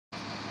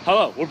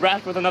Hello, we're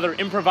back with another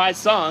improvised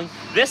song.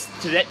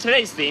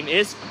 Today's theme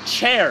is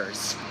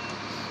chairs.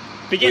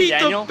 Begin,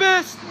 Daniel. The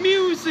best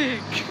music!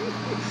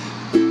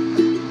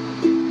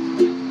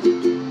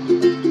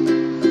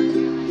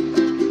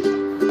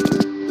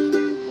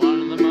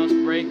 One of the most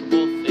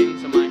breakable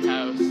things in my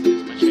house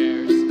is my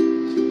chairs.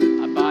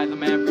 I buy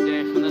them every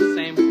day from the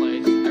same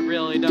place. I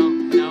really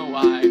don't know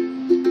why.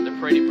 They're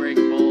pretty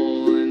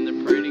breakable and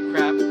they're pretty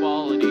crap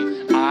quality.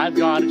 I've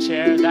got a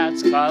chair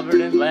that's covered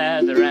in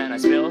leather and I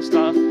spill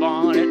stuff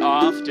on it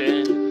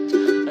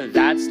often.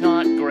 That's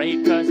not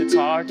great cause it's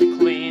hard to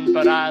clean,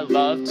 but I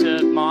love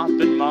to mop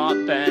and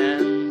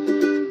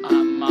moppin'.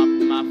 I'm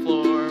mopping my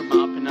floor,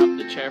 mopping up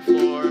the chair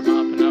floor,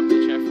 mopping up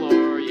the chair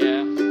floor,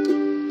 yeah.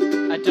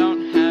 I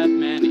don't have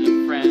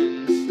many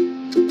friends.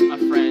 My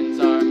friends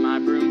are my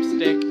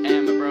broomstick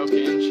and my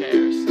broken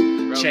chairs.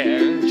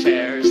 Broken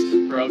chairs,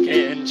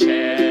 broken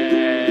chairs.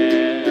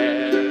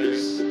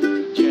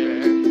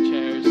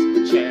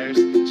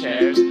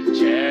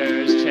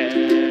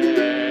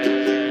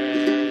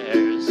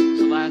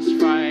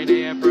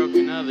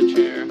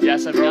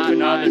 Yes, I broke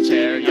another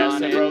chair.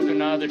 Yes, I broke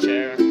another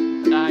chair.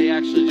 I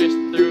actually just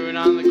threw it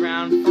on the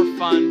ground for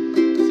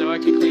fun, so I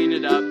could clean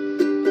it up.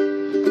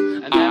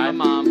 And then my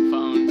mom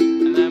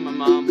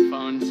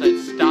phoned, said,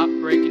 "Stop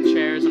breaking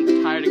chairs.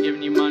 I'm tired of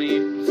giving you money.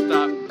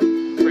 Stop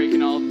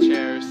breaking all the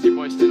chairs. You're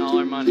wasting all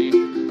our money."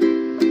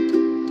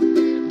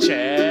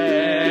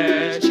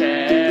 Chairs,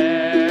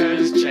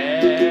 chairs,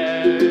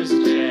 chairs, chairs.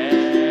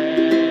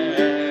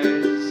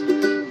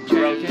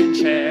 Broken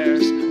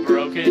chairs,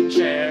 broken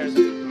chairs.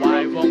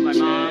 Why won't my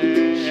mom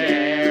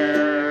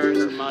share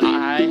her money?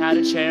 I had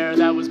a chair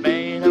that was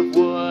made of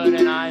wood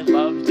and I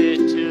loved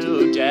it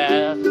to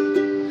death.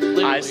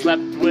 Literally. I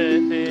slept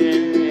with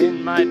it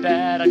in my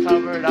bed. I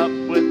covered up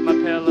with my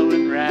pillow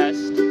and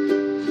rest.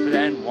 But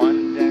then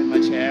one day my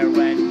chair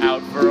went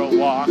out for a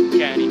walk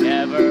and he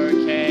never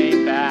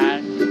came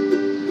back.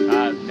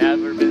 I've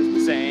never been the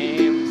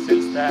same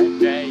since that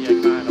day. I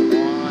kinda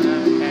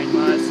wanna hang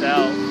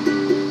myself.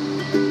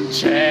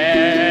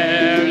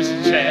 Chairs,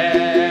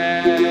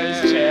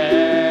 chairs,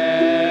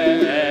 chairs.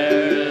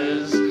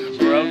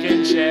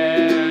 Broken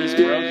chairs,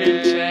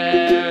 broken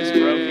chairs,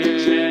 broken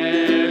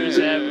chairs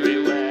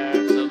everywhere.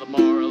 So the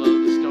moral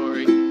of the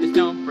story is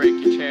don't break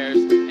your chairs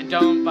and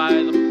don't buy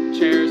the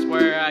chairs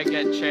where I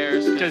get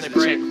chairs because they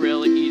break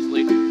really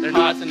easily. They're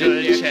not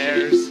good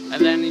chairs.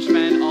 And then you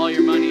spend all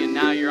your money and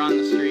now you're on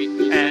the street and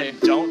you say,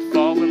 don't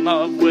fall in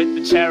love with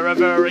the chair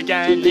ever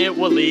again. It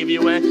will leave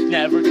you and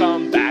never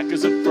come back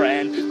as a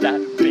friend.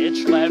 That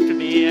bitch left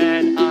me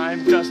and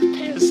I'm just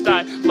pissed.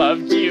 I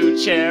loved you,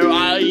 chair,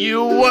 while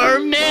you were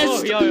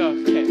missed. Oh, yo,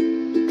 okay.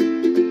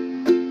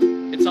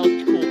 It's all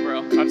cool,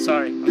 bro. I'm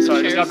sorry, just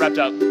got wrapped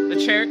up. The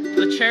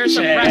chairs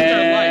have wrecked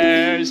our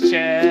life.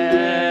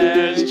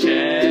 Chairs, chairs,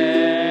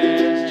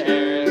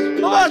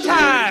 chairs. One more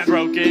time!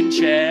 Broken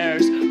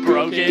chairs,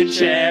 broken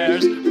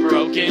chairs,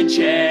 broken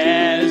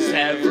chairs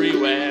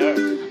everywhere.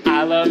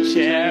 I love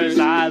chairs,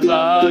 I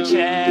love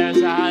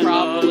chairs, I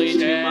Probably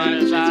love too much,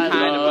 chairs, it's I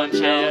kind of love unhealthy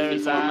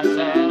chairs, for I my love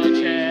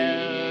sanity.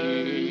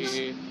 chairs.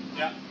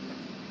 Yeah.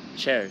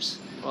 Chairs.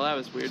 Well, that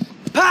was weird.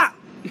 Pa!